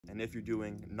And if you're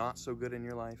doing not so good in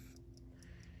your life,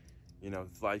 you know,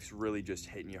 life's really just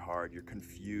hitting you hard, you're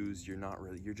confused,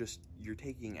 you're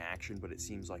taking action, but it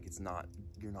seems like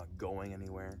you're not going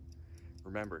anywhere.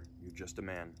 Remember, you're just a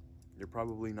man. You're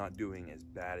probably not doing as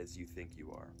bad as you think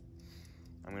you are.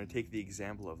 I'm going to take the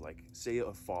example of, like, say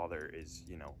a father is,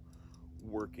 you know,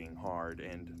 working hard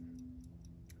and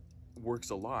works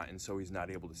a lot, and so he's not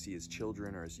able to see his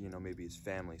children or his, you know, maybe his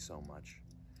family so much.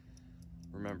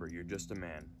 Remember, you're just a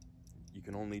man. You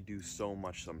can only do so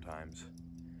much sometimes.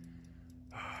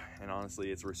 And honestly,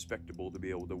 it's respectable to be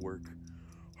able to work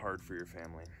hard for your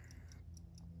family.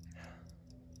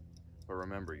 But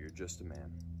remember, you're just a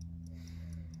man.